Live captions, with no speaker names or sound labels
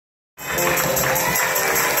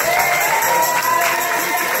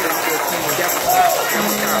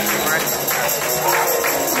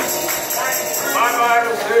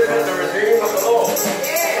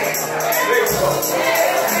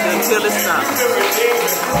been redeemed,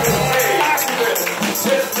 you've been saved, you've been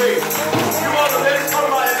set free. You want to let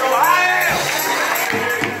somebody know, I am.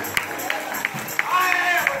 I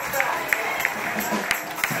am a child.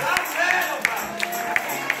 And I'm glad about it.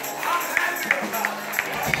 I'm happy about it.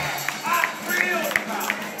 I'm thrilled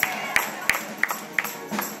about it.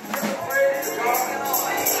 Praise God.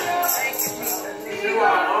 You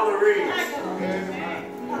are honoree.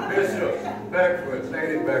 Bishop Beckford,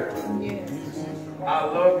 Lady Beckford. I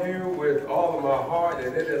love you with all of my heart,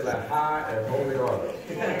 and it is a high and holy honor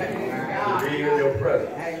to be in your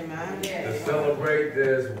presence, to celebrate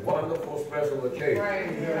this wonderful special occasion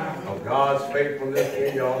of God's faithfulness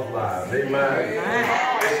in y'all's lives. Amen.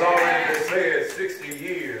 It's already been said 60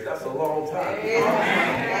 years. That's a long time.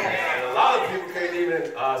 And a lot of people can't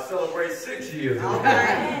even celebrate 6 years in the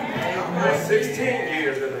ministry, or 16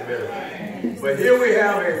 years in the ministry. But here we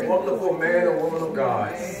have a wonderful man and woman of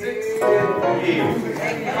God. 6 years. 6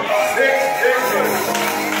 decades.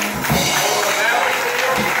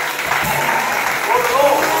 For the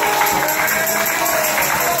Lord.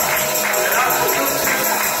 And I salute you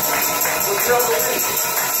for several reasons.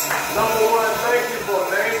 Number one, thank you for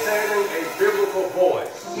maintaining a biblical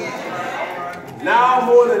voice. Now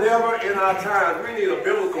more than ever in our times, we need a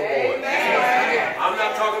biblical voice. I'm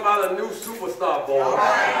not talking about a new superstar voice,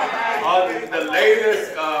 the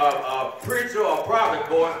latest preacher or prophet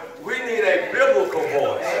voice. We need a biblical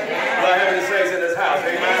voice. Do I have any saints in this house?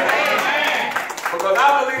 Amen. Because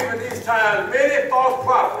I believe in these times, many false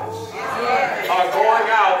prophets are going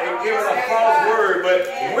out and giving a false word. But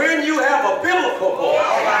when you have a biblical voice,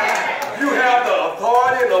 you have the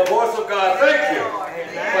authority and the voice of God. Thank you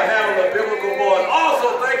for having a biblical voice.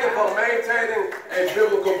 Also, thank you for maintaining a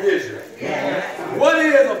biblical vision. What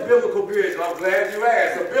is a biblical vision? I'm glad you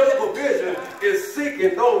asked. A biblical vision is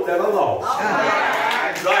seeking those that are lost.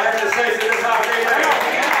 So I have to say to this house, amen.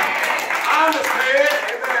 I understand,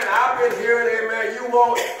 amen. I've been hearing, amen. You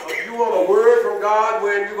want a word from God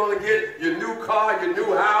when you're going to get your new car, your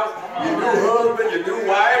new house, your new husband, your new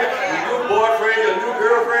wife, your new boyfriend, your new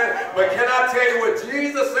girlfriend. But can I tell you what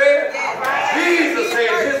Jesus said? Jesus said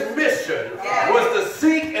his mission was to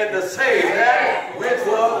seek and to save that which was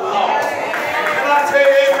lost. Can I tell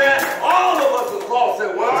you, amen? All of us was lost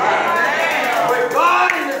at one time. But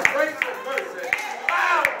God in his grace and mercy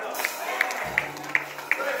found us.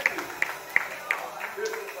 Thank you,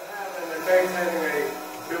 Bishop, for having and maintaining a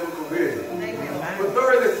biblical vision. But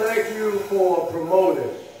thirdly, thank you for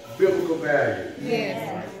promoting biblical values.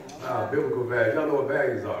 Yes. Biblical values. Y'all know what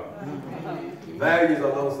values are. Values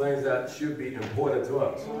are those things that should be important to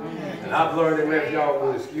us. And I've learned, amen, if y'all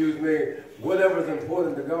will excuse me, whatever is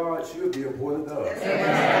important to God should be important to us.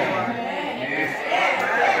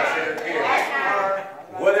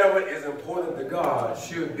 Whatever is important to God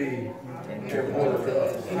should be important to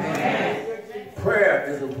us. Prayer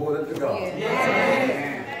is important to God.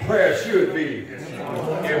 Prayer should be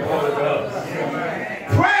important to us.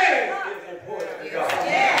 Prayer is important to God.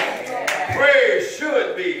 Prayer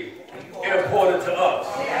should be important to us.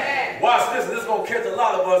 Watch this, and this is going to catch a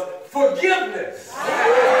lot of us. Forgiveness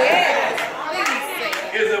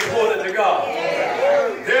is important to God.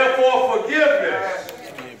 Therefore, forgiveness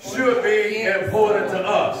should be important to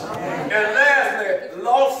us. And lastly,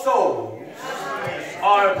 lost souls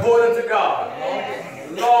are important to God.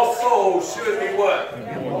 Lost souls should be what?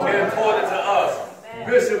 Important to us.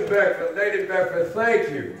 Bishop Beckford, Lady Beckford, thank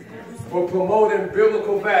you for promoting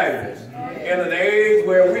biblical values in an age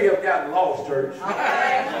where we have gotten lost, church.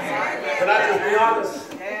 Can I just be honest?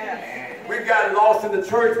 We've gotten lost in the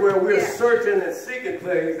church where we're searching and seeking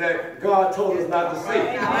things that God told us not to seek.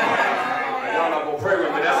 Y'all not going to pray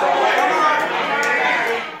with me, that's all right.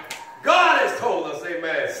 God has told us,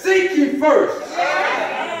 amen, seek ye first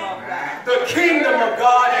the kingdom of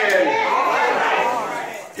God and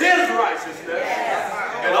his righteousness,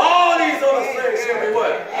 and all these other things shall be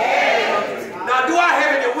what? Now, do I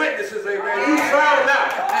have any witnesses, amen? You found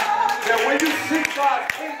out that when you seek God's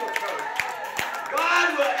kingdom first,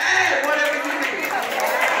 God will add whatever you need.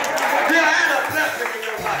 He'll add a blessing in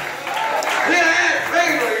your life. He'll add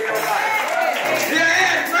favor in your life. He'll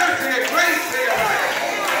add mercy and grace in your life.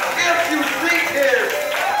 If you seek his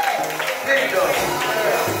kingdom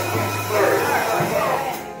first.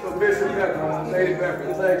 So Bishop Beckford, Lady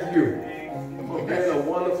Beckford, thank you for being a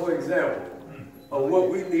wonderful example of what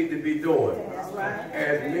we need to be doing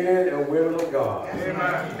as men and women of God,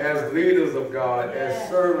 as leaders of God, as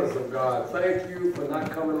servants of God. Thank you for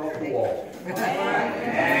not coming off the wall. Thank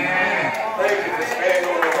you for staying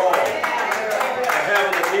on the wall and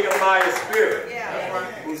having the Nehemiah spirit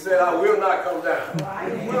who said, I will not come down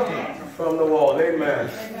from the wall. Amen.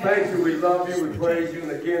 Thank you. We love you. We praise you.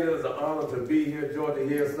 And again, it is an honor to be here. Georgia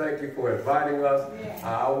Hills, thank you for inviting us.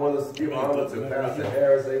 I want to give honor to Pastor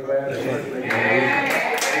Harris. Amen. Amen.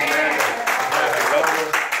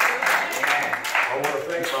 I want to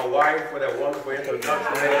thank my wife for that wonderful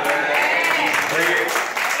introduction.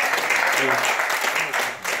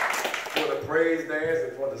 For the praise dance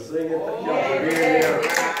and for the singing. Thank y'all for being here.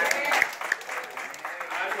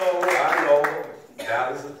 I know.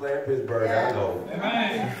 Dallas is playing Pittsburgh. I know.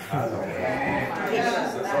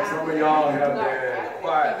 Some of y'all have been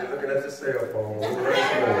quietly looking at your cell phone.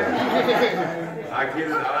 I get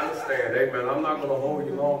it. I understand. Amen. I'm not going to hold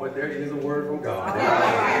you long, but there is a word from God.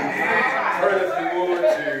 Turn if you would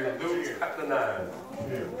to Luke chapter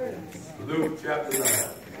 9. Luke chapter 9.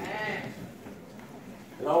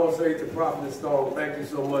 And I want to say to Prophet Stone, thank you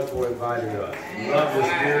so much for inviting us. Love your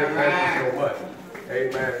spirit. Thank you so much.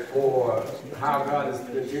 Amen. For how God is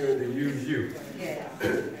continuing to use you.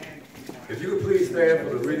 If you would please stand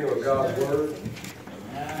for the reading of God's word.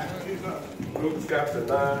 Luke chapter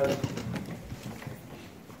 9.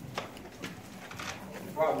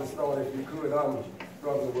 Prophet Stone, if you could, I'm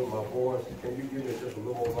struggling with my voice. Can you give me just a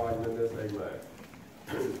little more volume in this?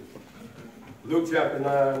 Amen. Luke chapter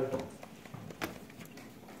 9.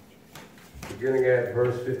 Beginning at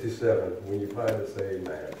verse 57. When you find it, say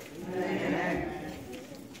amen. Amen.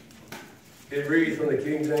 It reads from the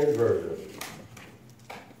King James Version.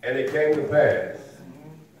 And it came to pass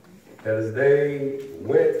that as they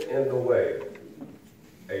went in the way,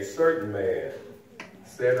 a certain man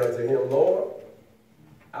said unto him, Lord,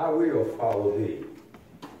 I will follow thee,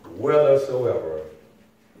 whithersoever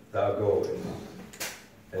thou goest.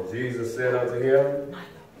 And Jesus said unto him,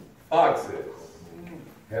 Foxes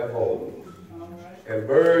have holes, and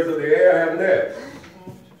birds of the air have nests,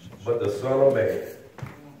 but the Son of Man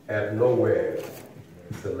hath nowhere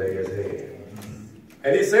to lay his head.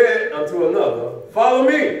 And he said unto another, Follow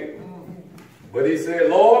me. But he said,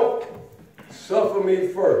 Lord, suffer me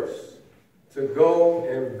first to go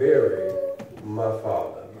and bury my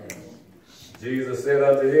father. Jesus said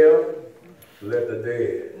unto him, Let the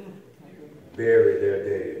dead bury their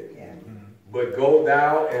dead. But go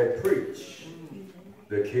thou and preach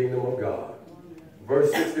the kingdom of God.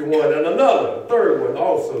 Verse 61, and another, third one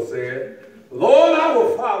also said, Lord, I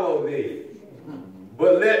will follow thee,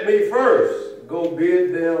 but let me first go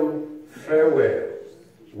bid them farewell,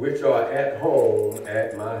 which are at home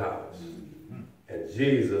at my house. And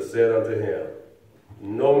Jesus said unto him,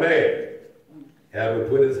 No man, having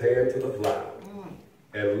put his hand to the plow,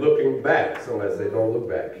 and looking back, somebody say, don't look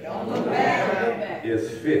back, is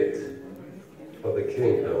fit for the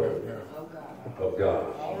kingdom of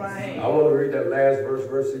God. Right. I want to read that last verse,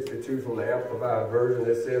 verse 62 from the Amplified Version.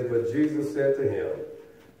 It says, But Jesus said to him,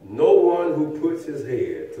 No one who puts his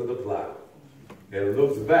head to the plow and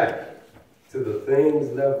looks back to the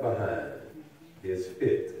things left behind is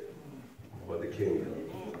fit for the kingdom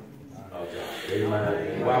of God.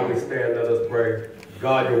 Amen. While we stand, let us pray.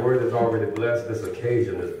 God, your word is already blessed. This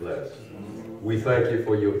occasion is blessed. We thank you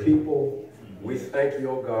for your people. We thank you,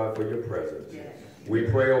 oh God, for your presence. We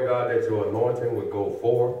pray, oh God, that your anointing would go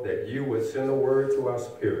forth, that you would send a word to our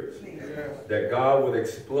spirits, that God would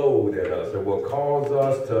explode in us and will cause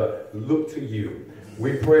us to look to you.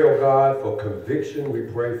 We pray, oh God, for conviction. We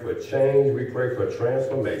pray for change. We pray for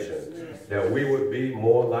transformation, that we would be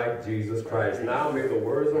more like Jesus Christ. Now may the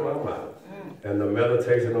words of my mouth and the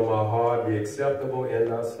meditation of my heart be acceptable in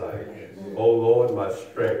thy sight. O Lord, my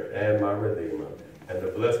strength and my redeemer. And the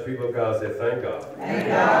blessed people of God say, thank God. Thank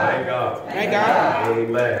God. Thank God. Thank God.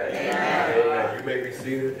 Amen. Amen. You may be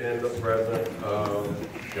seated in the presence of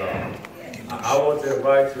God. I want to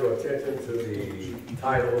invite your attention to the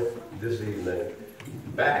title this evening,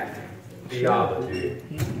 Back Theology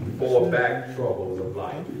for Back Troubles of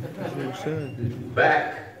Life.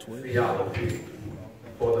 Back Theology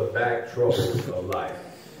for the back troubles of life.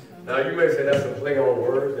 Now you may say that's a play on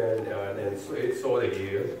words, and it sort of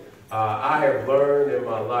is. I have learned in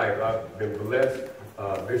my life, I've been blessed,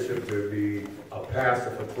 Bishop, to be a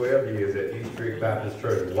pastor for 12 years at East Street Baptist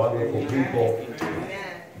Church. Wonderful people.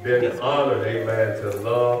 Been honored, amen, to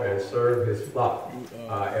love and serve his flock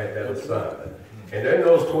at that assignment. And in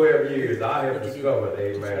those 12 years, I have discovered,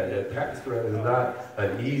 amen, that pastoring is not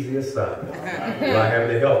an easy assignment. I have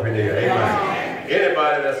the help in here, amen.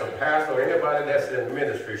 Anybody that's a pastor, anybody that's in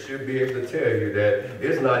ministry should be able to tell you that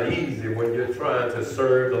it's not easy when you're trying to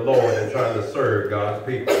serve the Lord and trying to serve God's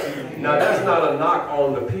people. Now, that's not a knock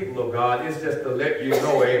on the people of God. It's just to let you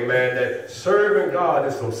know, amen, that serving God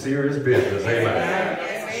is some serious business,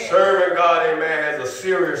 amen. Serving God, amen, has a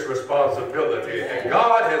serious responsibility. And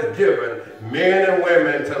God has given men and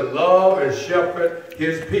women to love and shepherd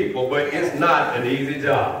his people, but it's not an easy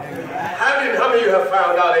job. How many of you have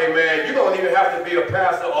found out, amen, you don't even have to be a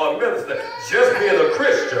pastor or a minister. Just being a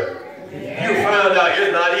Christian, you found out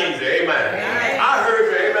it's not easy, amen. I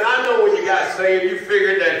heard you, amen. I know when you got saved, you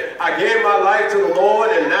figured that I gave my life to the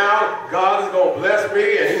Lord, and now God is going to bless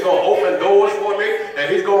me, and he's going to open doors for me,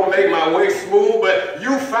 and he's going to make my way smooth. But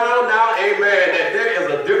you found out, amen, that there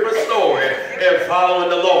is a different story in following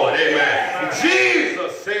the Lord, amen.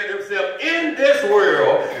 Jesus said himself, in this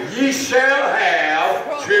world ye shall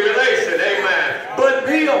have tribulation, amen. But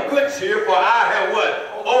be of good cheer, for I have what?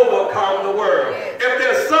 Overcome the world. If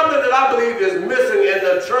there's something that I believe is missing in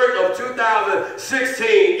the church of 2016,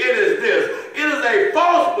 it is this. It is a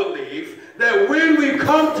false belief that when we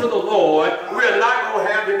come to the Lord, we're not going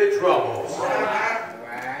to have any troubles. All right.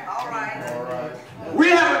 We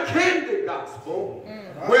have a candy gospel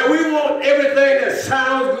where we want everything that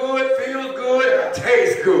sounds good, feels good,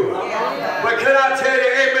 tastes good. But can I tell you,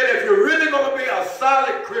 amen, if you're really going to be a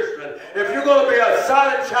solid Christian, if you're going to be a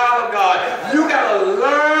solid child of God, you got to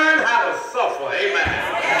learn how to suffer, amen.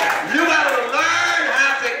 You got to learn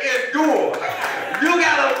how to endure. You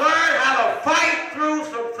got to learn how to fight through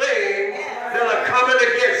some things that are coming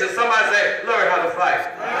against you. Somebody say, learn how to fight.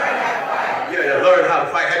 Yeah, learn how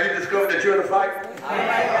to fight. Have you discovered that you're in a fight?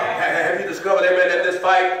 Have you discovered, amen, that this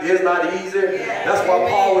fight is not easy? That's why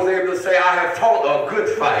Paul was able to say, I have fought a good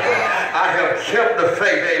fight. I have kept the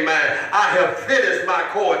faith, amen. I have finished my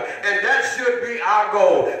course. And that should be our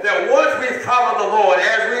goal. That once we follow the Lord,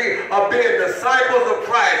 as we are being disciples of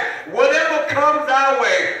Christ, whatever comes our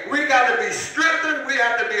way, we got to be strengthened, we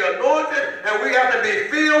have to be anointed, and we have to be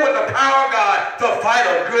filled with the power of God to fight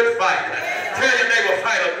a good fight. Tell your neighbor,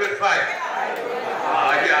 fight a good fight.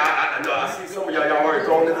 I know. I see some of y'all already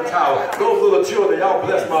thrown in the towel. Those little children, y'all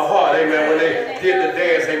bless my heart, amen, when they did the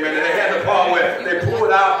dance, amen. And they had the part where they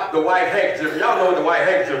pulled out the white handkerchief. Y'all know what the white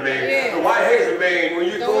handkerchief means. The white handkerchief means when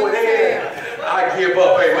you throw it in, I give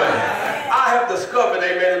up, amen. I have discovered,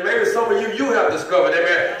 amen, and maybe some of you have discovered,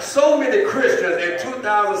 amen, so many Christians in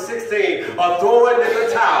 2016 are throwing in the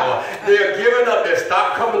towel. They're giving up. They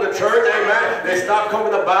stop coming to church, amen. They stop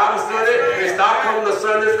coming to Bible study. They stop coming to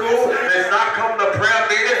Sunday school. They stop coming to prayer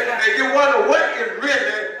meeting. And you wonder what is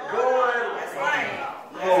really going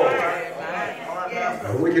on.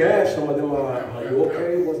 When you ask some of them, are you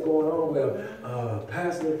okay? What's going on? Well,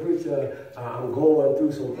 pastor, preacher, I'm going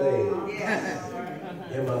through some things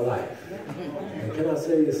in my life. And can I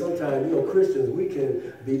say that sometimes, you know, Christians, we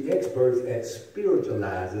can be experts at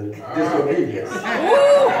spiritualizing disobedience.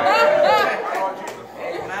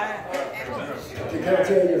 Can I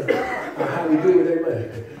tell you how we do it,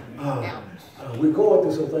 amen? We're going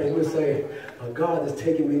through some things. We're saying, God is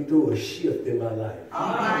taking me through a shift in my life.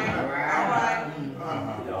 All right.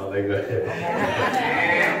 Y'all ain't good.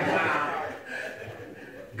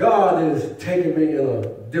 God is taking me in a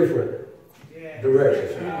different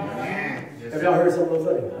direction. Have y'all heard some of those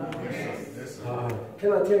things?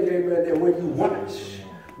 Can I tell you, amen, that when you watch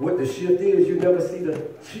what the shift is, you never see the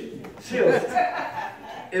shift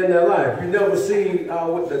in their life. You never see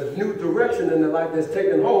what the new direction in their life that's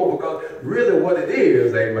taken hold, because really what it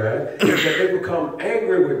is, amen, is that they become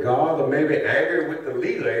angry with God, or maybe angry with the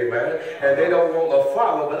leader, amen, and they don't want to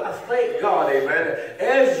follow. But I thank God, amen,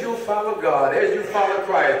 as you follow God, as you follow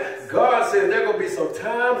Christ, God says there are going to be some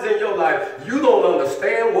times in your life you don't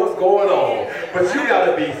understand what's going on, but you got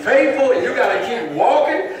to be faithful, and you got to keep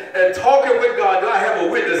walking and talking with God. Do I have a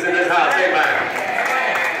witness in this house?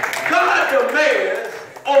 Amen. God demands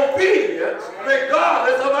obedience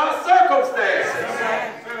regardless of our circumstances.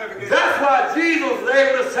 That's why Jesus was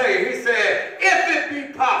able to say, he said, if it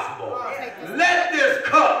be possible, let this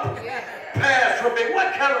cup pass from me.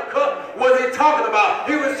 What kind of cup was he talking about?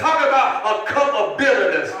 He was talking about a cup of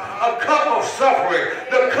bitterness, a cup of suffering,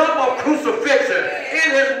 the cup of crucifixion.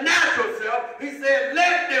 In his natural self, he said,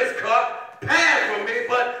 let this cup pass from me,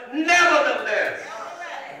 but nevertheless.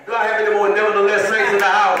 Do I have any more nevertheless saints in the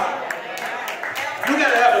house? You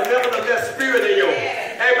got to have a nevertheless spirit in you.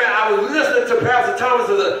 Amen. I was listening to Pastor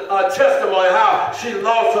Thomas's testimony, how she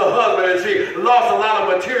lost her husband and she lost a lot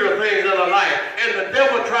of material things in her life. And the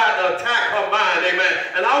devil tried to attack her mind. Amen.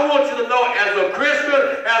 And I want you to know, as a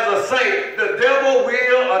Christian, as a saint, the devil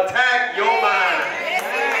will attack your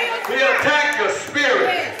mind. He'll attack your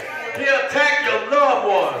spirit. He'll attack your loved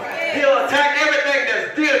ones. He'll attack everything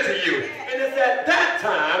that's dear to you. And it's at that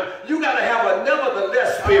time you got to have a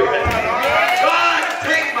nevertheless spirit. God,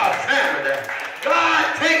 take my family.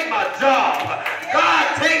 God, take my job. God,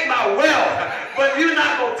 take my wealth. But you're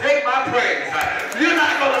not going to take my praise. You're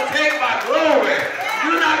not going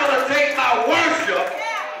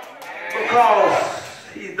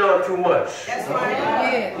too much. That's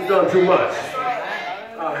right. You've done too much.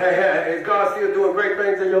 Is God still doing great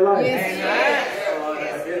things in your life? Yes.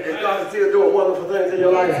 Is God still doing wonderful things in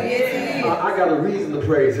your life? I got a reason to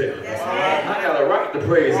praise Him. I got a right to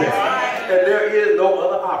praise Him. And there is no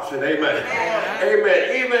other option. Amen.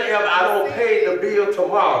 Amen. Even if I don't pay the bill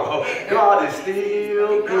tomorrow, God is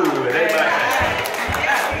still good. Amen.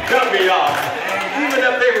 Help me, y'all. Even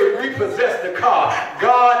if they would repossess the car,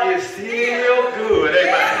 God is still good.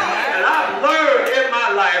 Amen. And I've learned in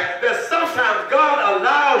my life that sometimes God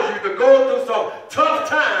allows you to go through some tough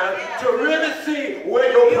times to really see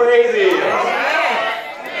where your praise is.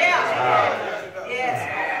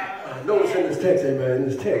 Notice in this text, amen, in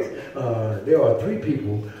this text, there are 3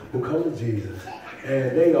 people who come to Jesus,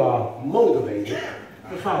 and they are motivated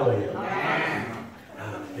to follow Him.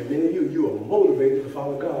 And many of you are motivated to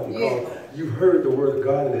follow God because you've heard the word of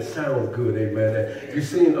God and it sounds good, amen. And you've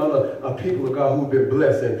seen other people of God who've been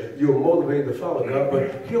blessed and you're motivated to follow God.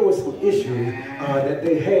 But here were some issues that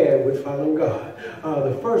they had with following God.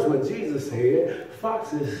 The first one, Jesus said,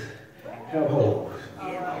 foxes have holes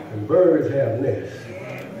and birds have nests,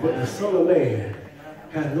 but the Son of Man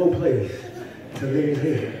has no place to lay his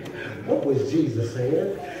head. What was Jesus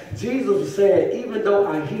saying? Jesus was saying, even though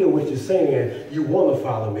I hear what you're saying, you want to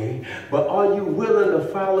follow me, but are you willing to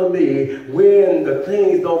follow me when the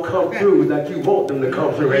things don't come through like you want them to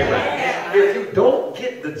come through? Amen. If you don't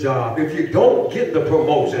get the job, if you don't get the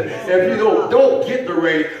promotion, if you don't get the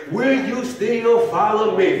raise, will you still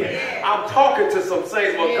follow me? I'm talking to some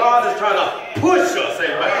saints, but God is trying to push us,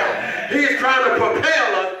 amen. He's trying to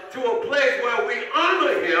propel us to a place where we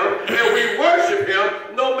honor Him and we worship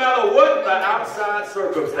Him no matter what the outside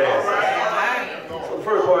circumstances. So the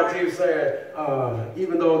first part, Jesus said,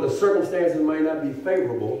 even though the circumstances might not be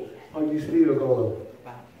favorable, are you still going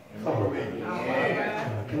to follow me?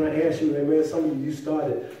 Can I ask you, amen, some of you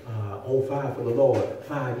started on fire for the Lord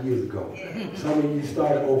 5 years ago. Some of you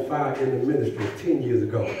started on fire in the ministry 10 years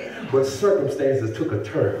ago. But circumstances took a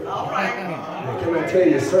turn. And can I tell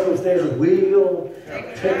you, circumstances will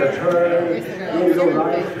take a turn in your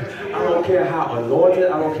life. I don't care how anointed,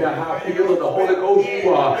 I don't care how filled with the Holy Ghost you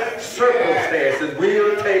are, circumstances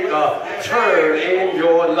will take a turn in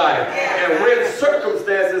your life. And when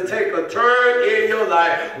circumstances take a turn in your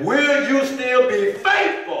life, will you still be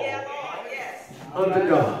faithful unto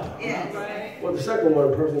God? Well, the second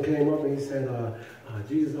one, a person came up and he said,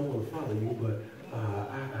 Jesus, I want to follow you, but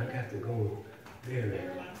I got to go bury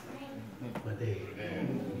my dad.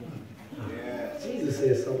 Jesus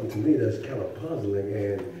said something to me that's kind of puzzling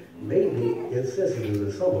and maybe insensitive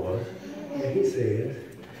to some of us. And he says,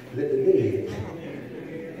 let the dead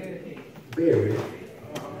bury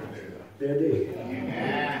their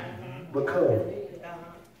dead. But come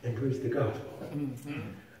and preach the gospel.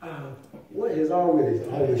 What has always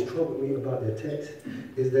troubled me about that text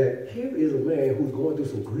is that here is a man who's going through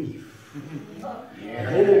some grief.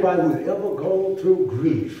 And anybody who's ever gone through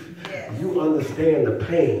grief, you understand the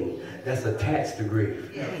pain that's attached to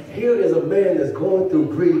grief. Here is a man that's going through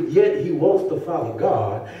grief, yet he wants to follow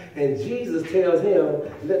God, and Jesus tells him,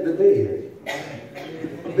 let the dead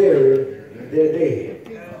bury their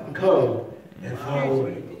dead. Come and follow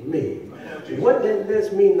me. What that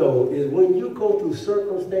lets me know is when you go through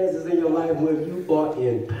circumstances in your life where you are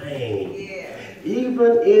in pain,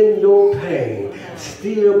 even in your pain,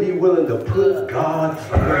 still be willing to put God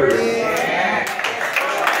first.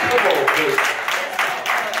 Come on, please.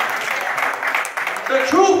 The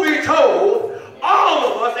truth be told, all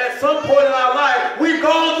of us at some point in our life, we've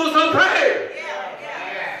gone through some pain.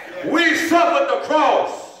 We suffered the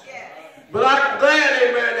cross. But I'm glad,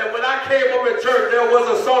 amen, that when I came up in church, there was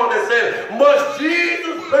a song that said, must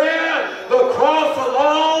Jesus bear the cross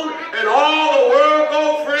alone and all the world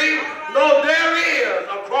go free? No, there is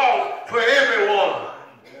a cross for everyone.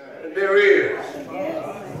 And there is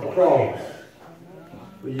a cross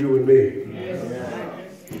for you and me.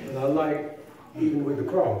 And I like, even with the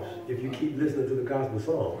cross, if you keep listening to the gospel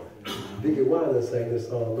song, Dickie Wilder sang this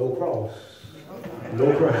song, no cross,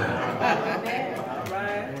 no crown.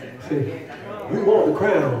 See, we want the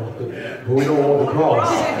crown, but we don't want the cross.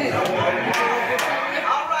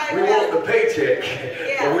 We want the paycheck,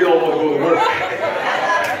 but we don't want to go to work.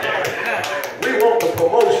 We want the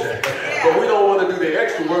promotion, but we don't want to do the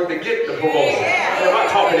extra work to get the promotion. Am I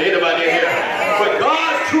talking to anybody in here? But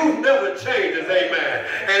God's truth never changes, amen.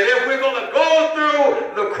 And if we're going to go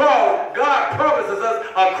through the cross, God promises us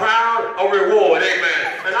a crown, a reward,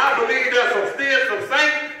 amen. And I believe there's some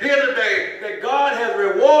saints here today that God has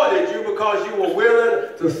rewarded you because you were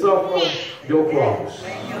willing to suffer your cross.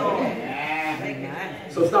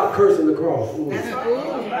 So stop cursing the cross. That's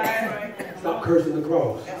right. Stop cursing the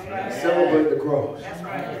cross. Celebrate the cross.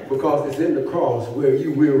 Because it's in the cross where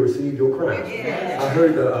you will receive your crown. I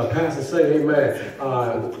heard the pastor say, amen,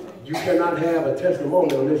 you cannot have a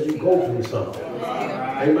testimony unless you go through something.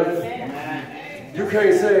 Amen. You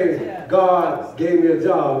can't say, God gave me a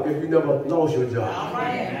job if you never lost your job.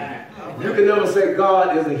 You can never say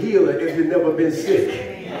God is a healer if you've never been sick.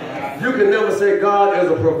 You can never say God is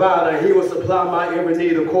a provider and he will supply my every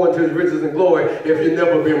need according to his riches and glory if you've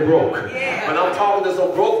never been broke. But I'm talking to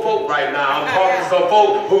some broke folk right now. I'm talking to some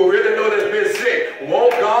folk who really know that's been sick.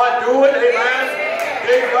 Won't God do it? Amen.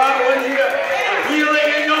 Did God want you a healing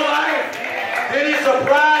in your life? Did he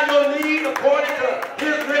supply your need according to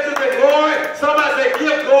his riches and glory? Somebody say,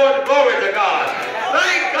 give glory to God.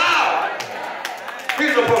 Thank God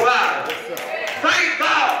he's a provider. Thank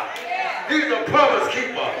God he's a promise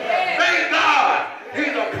keeper. Thank God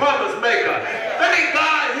he's a promise maker. Thank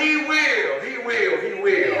God he will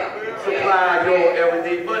supply your every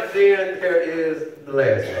need. But then there is the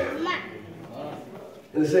last one.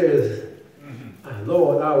 And it says,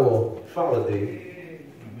 Lord, I will follow thee.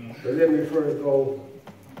 But let me first go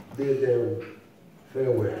bid them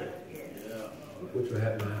farewell, which will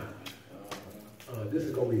happen now. This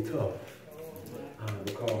is going to be tough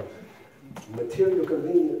because material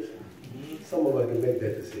convenience, some of us can make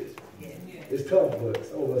that decision. It's tough, but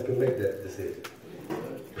some of us can make that decision.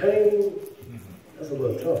 Pain, that's a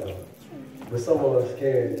little tougher, but some of us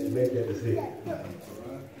can make that decision.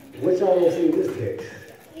 What y'all don't see in this text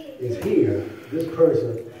is here, this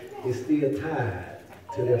person is still tied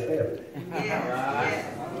to their family.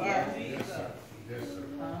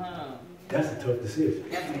 That's a tough decision.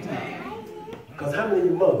 Because how many of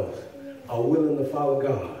you mothers are willing to follow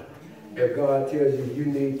God if God tells you you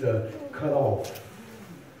need to cut off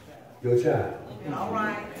your child? All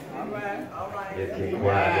right. Just keep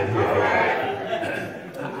quiet in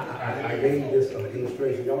here. I gave this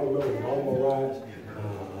illustration. Y'all remember the Baltimore riots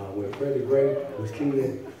when Freddie Gray was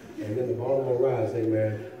killed? And then the Baltimore riots,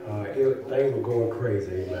 amen, things were going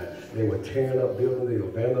crazy, amen. They were tearing up buildings, they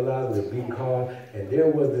were vandalizing, they were beating cars. And there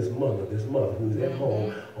was this mother who was at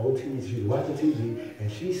home on TV, she was watching TV,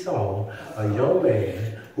 and she saw a young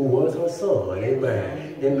man who was her son,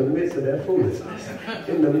 amen, in the midst of that foolishness,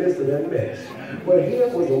 in the midst of that mess. Well, here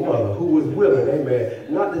was a mother who was willing, amen,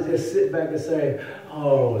 not to just sit back and say,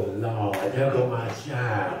 oh, Lord, there go my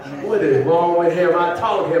child. What is wrong with him? I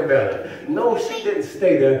taught him better. No, she didn't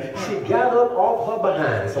stay there. She got up off her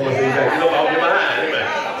behind. Someone say that. You know, off your behind, amen.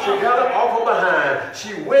 She got up off her behind.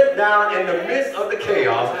 She went down in the midst of the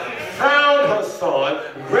chaos, found her son,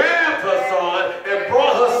 grabbed her son, and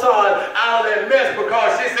brought her son out of that mess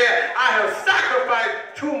because she said, I have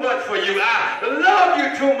sacrificed too much for you. I love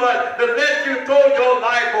you too much to let you throw your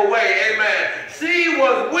life away. Amen. She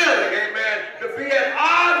was willing, amen, to be at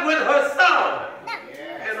odds with her son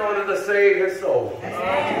in order to save his soul.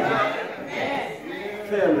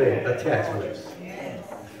 Family attachments.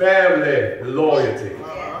 Family loyalty.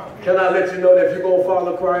 Can I let you know that if you're going to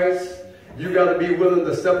follow Christ, you got to be willing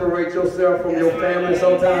to separate yourself from your family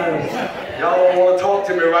sometimes. Y'all don't want to talk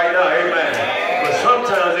to me right now, amen. But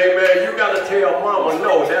sometimes, amen, you got to tell mama,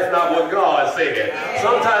 no, that's not what God said.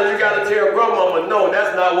 Sometimes you got to tell grandmama, no,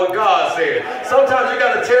 that's not what God said. Sometimes you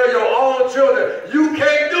got to tell your own children, you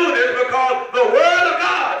can't do this because the word of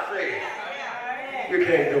God said. You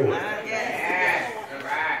can't do it.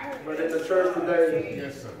 But in the church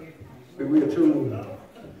today, we are too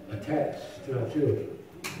attached to our children.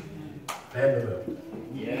 Family members.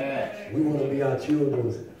 Yes. We want to be our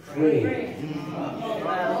children's friend.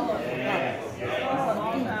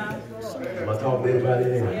 Am I talking to anybody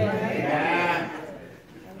in here?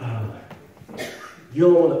 You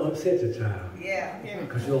don't want to upset your child.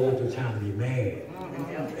 Because you don't want your child to be mad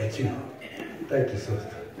at you. Thank you,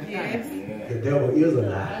 sister. The devil is a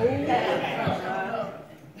lie.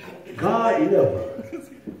 God never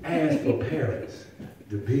asked for parents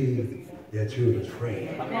to be their children's friend.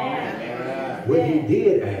 What he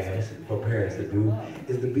did ask for parents to do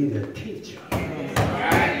is to be their teacher.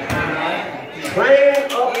 Train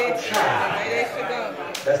up a child.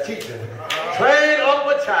 That's teaching. Train up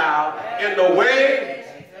a child in the way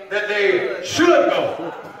that they should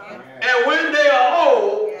go. And when they are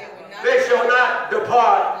old, they shall not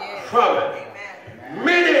depart from it.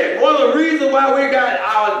 One of the reasons why we got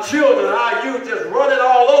our children, our youth just running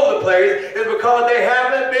all over the place is because they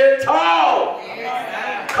haven't been taught.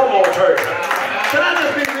 Come on, church. Can I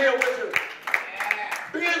just be real with you?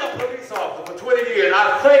 Being a police officer for 20 years.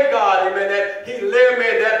 I thank God, amen, that he led me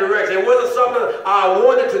in that direction. It wasn't something I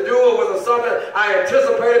wanted to do. It wasn't something I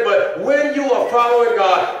anticipated. But when you are following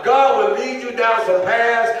God, God will lead you down some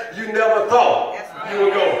paths you never thought you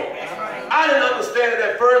were going. I didn't understand it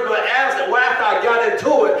at first, but after I got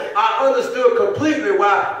into it, I understood completely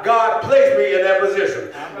why God placed me in that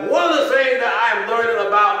position. One of the things that I'm learning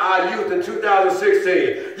about our youth in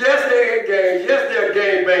 2016, yes, they're engaged, yes, they're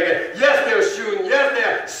game banging, yes, they're shooting, yes,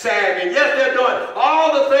 they're sagging, yes, they're doing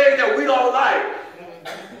all the things that we don't like.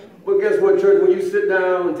 But guess what, church? When you sit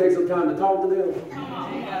down and take some time to talk to them,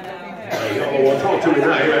 y'all want to talk to me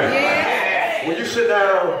now, amen. When you sit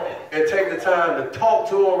down and take the time to talk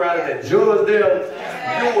to them rather than judge them,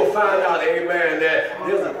 you will find out, amen, that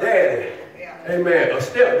there's a daddy, amen, a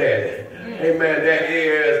stepdaddy, amen, that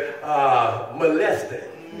is molesting.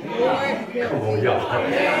 Come on, y'all.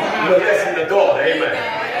 Molesting the daughter, amen.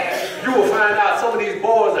 You will find out some of these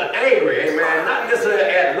boys are angry, amen, not necessarily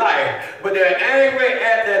at life, but they're angry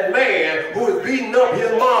at that man who is beating up his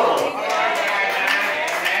mama.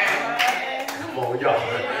 Come on, y'all.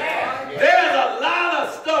 There's a lot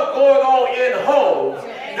of stuff going on in homes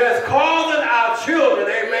that's causing our children,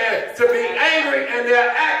 amen, to be angry, and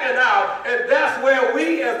they're acting out. And that's where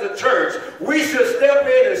we as the church, we should step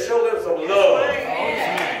in and show them some love.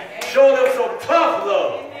 Show them some tough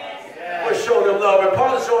love. But show them love. And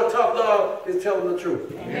part of showing tough love is telling the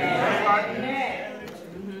truth.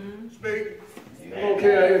 Speak. I don't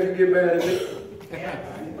care if you get mad at me.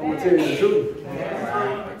 I'm going to tell you the truth.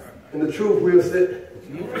 And the truth will set.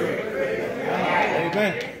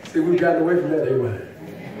 Amen. See, we've gotten away from that, amen.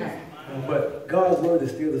 But God's word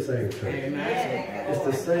is still the same, church. It's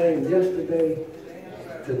the same yesterday,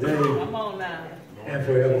 today, and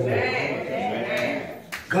forevermore.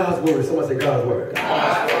 God's word. Somebody say God's word.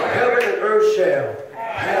 God's word. Heaven and earth shall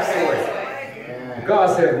pass away. God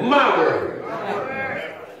said, my word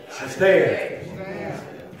shall stand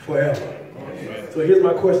forever. So here's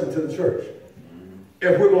my question to the church.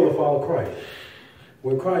 If we're going to follow Christ,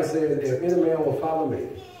 when Christ says, if any man will follow me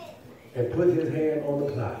and put his hand on the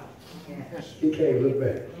plow, he can't look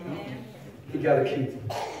back. He got to keep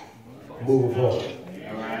moving forward.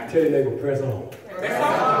 Tell your neighbor, press on. Press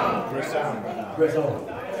on. Press on. Press on.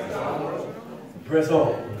 Press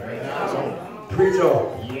on. Preach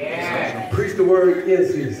on. Preach the word in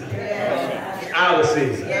season. Out of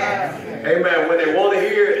season. Amen. When they want to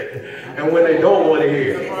hear it and when they don't want to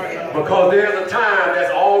hear it. Because there's a time that's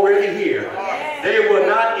already here. They will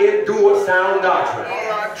not endure sound doctrine.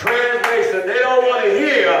 Translation, they don't want to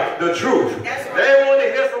hear the truth. They want to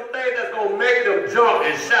hear some things that's going to make them jump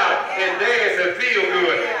and shout and dance and feel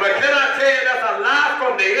good. But can I tell you, that's a lie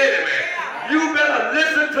from the enemy. You better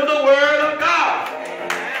listen to the word of God.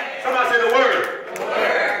 Somebody say the word.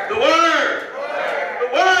 The word. The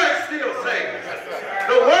word still saves.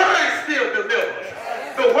 The word still delivers.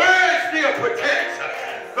 The word still protects.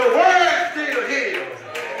 The word still heals.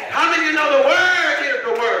 How many of you know the word is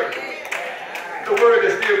the word? The word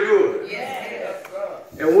is still good.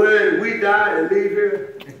 And when we die and leave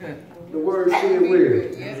here, the word still will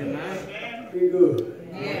be good.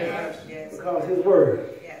 Because his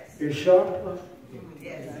word is sharper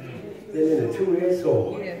than any two-edged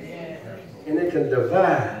sword. And it can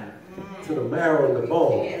divide to the marrow and the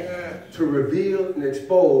bone to reveal and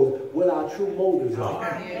expose what our true motives are.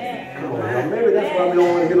 Come on, now. Maybe that's why we don't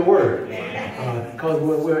want to hear the word. Because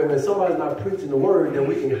when somebody's not preaching the word, then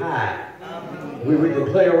we can hide. We can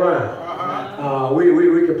play around.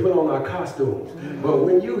 We can put on our costumes. But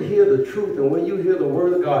when you hear the truth and when you hear the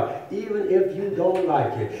word of God, even if you don't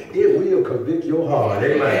like it, it will convict your heart.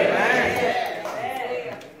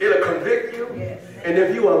 Amen. It'll convict you. And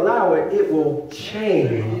if you allow it, it will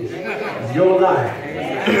change your life.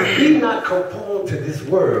 Be not conformed to this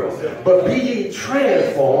world, but be ye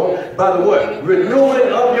transformed by the what?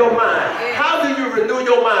 Renewing of your mind. How do you renew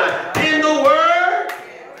your mind? In the word.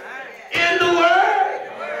 In the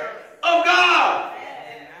word of God.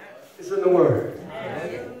 It's in the word.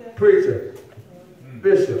 Preacher,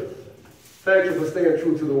 bishop, thank you for staying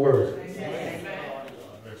true to the word.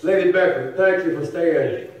 Lady Becker, thank you for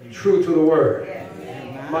staying true to the word.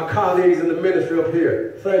 My colleagues in the ministry up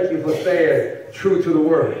here, thank you for staying true to the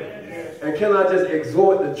word. And can I just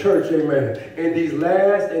exhort the church, amen, in these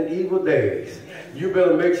last and evil days, you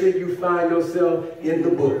better make sure you find yourself in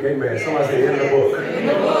the book, amen. Somebody say in the book. In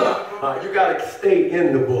the book. You got to stay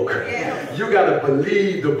in the book. You got to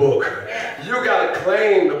believe the book. You got to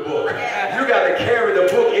claim the book. You got to carry the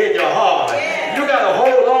book in your heart. You got to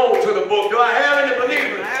hold on to the book. Do I have any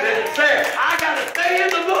believers that say, I got to stay in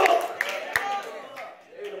the book?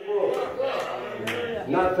 In the book.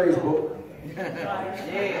 Not Facebook.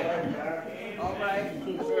 All right.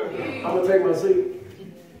 I'm going to take my seat.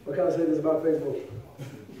 What can I say this about Facebook?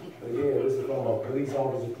 Again, this is from a police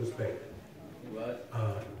officer perspective.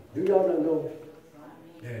 Do y'all not know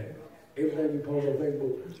that everything you post on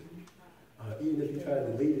Facebook, even if you try to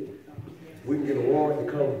delete it, we can get a warrant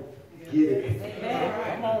to come get it.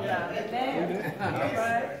 Come on now. Amen. All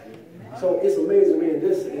right. So it's amazing to me, and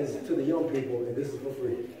this is to the young people, and this is for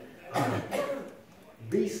free.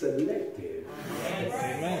 Be selective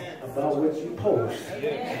about what you post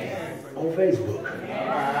on Facebook.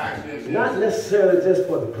 Not necessarily just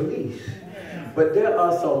for the police, but there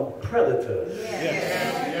are some predators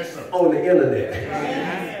on the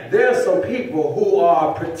internet. There are some people who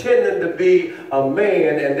are pretending to be a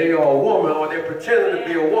man and they are a woman, or they're pretending to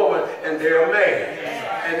be a woman and they're a man.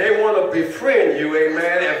 And they want to befriend you,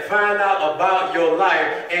 amen, and find out about your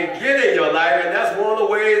life and get in your life. And that's one of the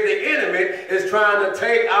ways the enemy is trying to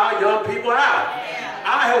take our young people out.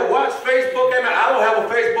 I have watched Facebook, and I don't have a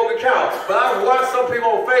Facebook account, but I've watched some people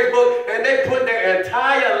on Facebook, and they put their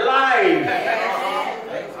entire life.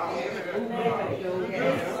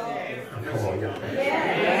 Come on, y'all.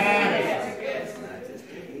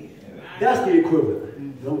 That's the equivalent.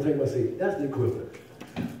 I'm going to take my seat. That's the equivalent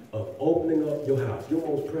of opening up your house. Your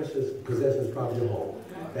most precious possession is probably your home.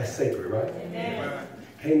 That's sacred, right?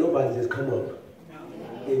 Can't nobody just come up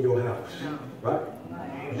in your house, right?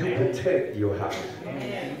 You protect your house.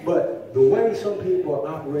 But the way some people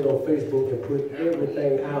operate on Facebook and put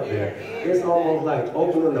everything out there, it's almost like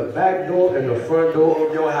opening the back door and the front door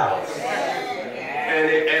of your house.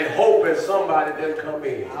 And hoping somebody doesn't come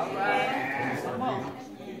in.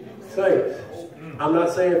 Saints, I'm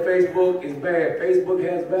not saying Facebook is bad. Facebook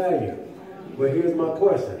has value. But here's my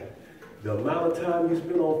question. The amount of time you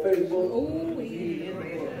spend on Facebook,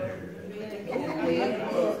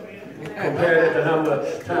 compare that to how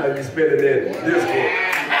much time you spend in Discord.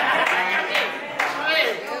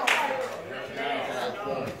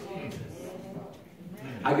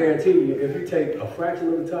 I guarantee you, if you take a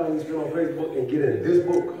fraction of the time you spend on Facebook and get in this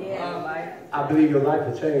book, I believe your life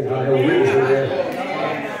will change. I have witnessed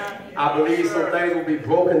that. I believe some things will be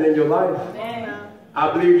broken in your life.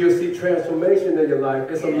 I believe you'll see transformation in your life.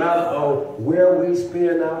 It's a matter of where we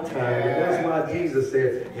spend our time. And that's why Jesus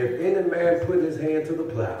said, if any man put his hand to the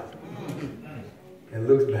plow and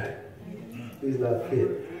looks back, he's not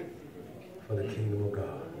fit for the kingdom of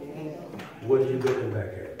God. What are you looking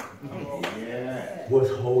back at?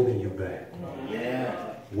 What's holding you back?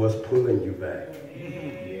 What's pulling you back?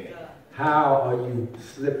 How are you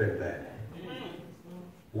slipping back?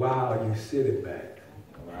 Why are you sitting back?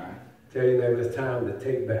 Tell your neighbor, it's time to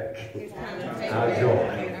take back our joy.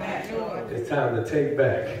 It's time to take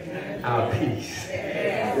back our peace.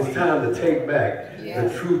 It's time to take back the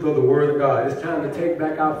truth of the Word of God. It's time to take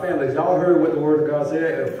back our families. Y'all heard what the Word of God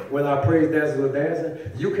said when our praise dancers were dancing?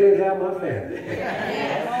 You can't have my family.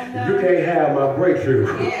 You can't have my breakthrough.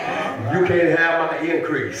 You can't have my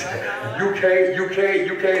increase. You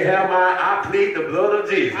can't have my, I plead the blood of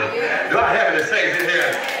Jesus. Do I have any saints in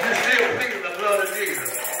here? You still plead the blood of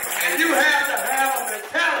Jesus. And you have to have a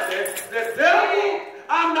mentality that, devil,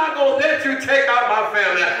 I'm not going to let you take out my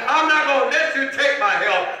family. I'm not going to let you take my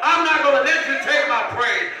health. I'm not going to let you take my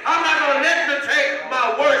praise. I'm not going to let you take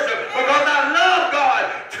my worship, because I love God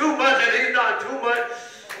too much and he's done too much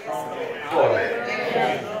for me.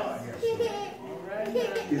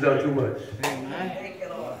 He's done too much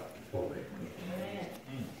for me.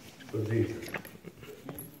 So Jesus,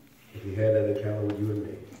 if you had that encounter with you and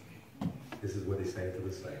me, this is what he's saying to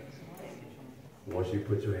the saints. Once you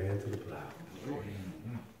put your hand to the plow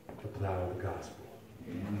of the gospel,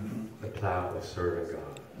 the plow of serving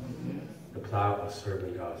God, the plow of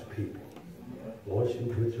serving God's people. Once you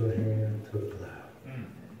put your hand to the plow,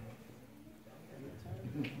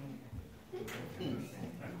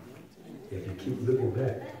 if you keep looking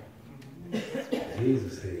back,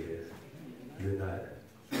 Jesus says you're not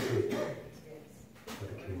fit for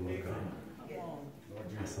the kingdom of God.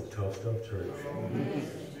 That's some tough stuff, church.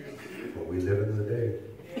 But we live in the day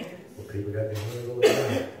where people got their hands on the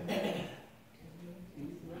plow.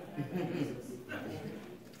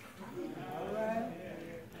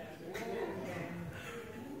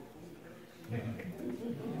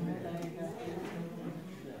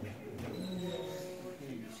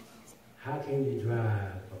 How can you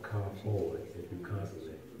drive a car forward if you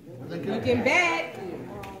constantly looking back? And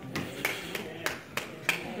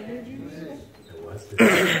watch this.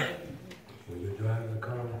 When you're driving a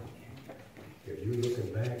car, if you're looking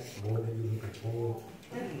back more than you're looking forward,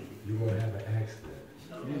 you're going to have an accident.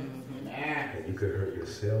 And you could hurt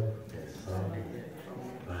yourself and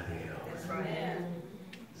somebody else.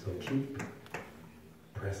 So keep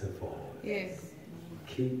pressing pressing forward. Yes.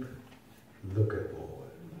 Keep looking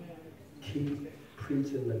forward. Keep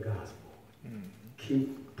preaching the gospel.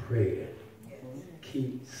 Keep praying.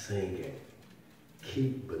 Keep singing.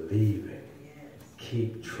 Keep believing.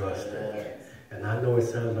 Keep trusting. And I know it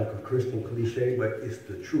sounds like a Christian cliche, but it's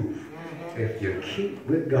the truth. If you keep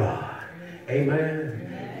with God,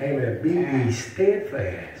 amen, amen, be ye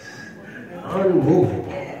steadfast,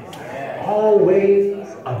 unmovable, always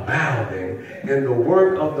abounding in the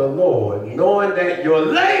work of the Lord, knowing that your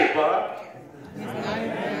labor,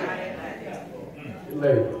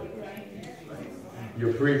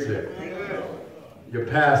 you're preaching, you're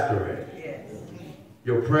pastoring,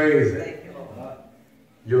 you're praising,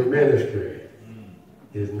 your ministry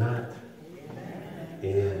is not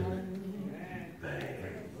in vain.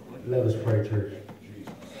 Let us pray, church.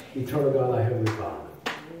 Eternal God, our Heavenly Father,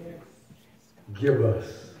 give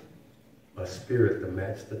us a spirit to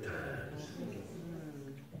match the times.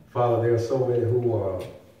 Father, there are so many who are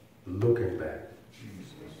looking back,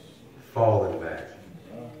 falling back,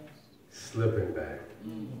 slipping back.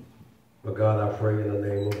 But God, I pray in the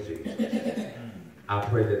name of Jesus, I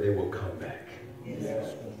pray that they will come back.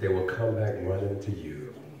 They will come back running to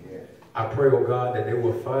you. I pray, oh God, that they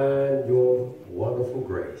will find your wonderful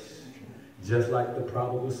grace, just like the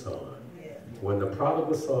prodigal son. When the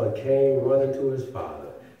prodigal son came running to his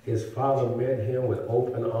father met him with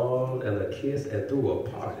open arms and a kiss and threw a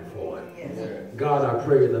party for him. God, I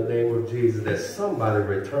pray in the name of Jesus that somebody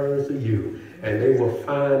returns to you and they will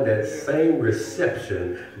find that same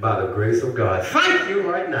reception by the grace of God. Thank you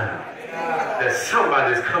right now that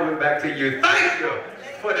somebody's coming back to you. Thank you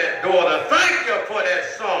for that daughter. Thank you for that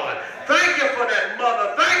son. Thank you for that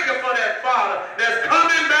mother. Thank you for that father that's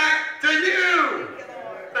coming back to you.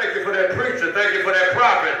 Thank you for that preacher. Thank you for that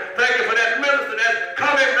prophet. Thank you for that minister that's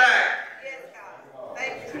coming back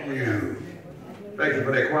to you. Thank you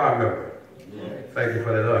for that choir member. Thank you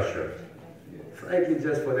for that usher. Thank you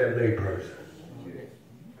just for that lay person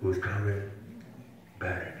who's coming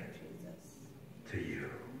back to you.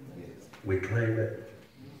 We claim it.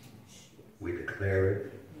 We declare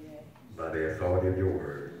it by the authority of your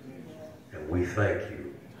word. And we thank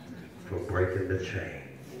you for breaking the chain.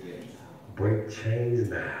 Break chains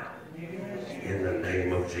now in the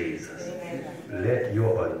name of Jesus. Let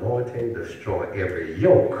your anointing destroy every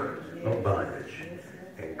yoke of bondage.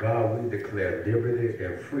 And God, we declare liberty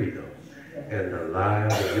and freedom in the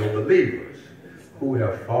lives of your believers who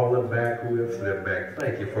have fallen back, who have slipped back.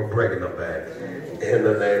 Thank you for bringing them back in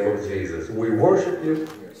the name of Jesus. We worship you.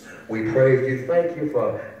 We praise you. Thank you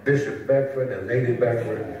for Bishop Beckford and Lady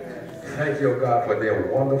Beckford. Thank you, oh God, for their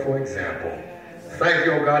wonderful example. Thank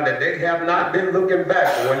you, oh God, that they have not been looking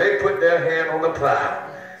back. When they put their hand on the plow,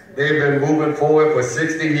 they've been moving forward for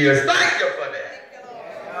 60 years. Thank you for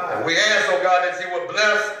that. And we ask, oh God, that you would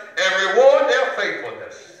bless and reward their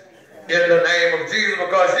faithfulness in the name of Jesus,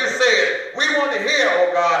 because you said, we want to hear,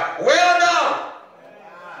 oh God, well done.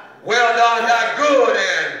 Well done, thy good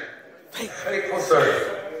and faithful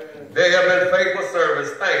servant. They have been faithful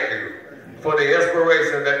servants. Thank you for the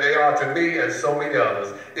inspiration that they are to me and so many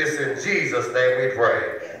others. It's in Jesus' name we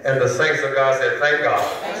pray. And the saints of God said, thank God.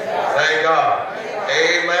 Thank God.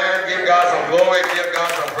 Amen. Give God some glory.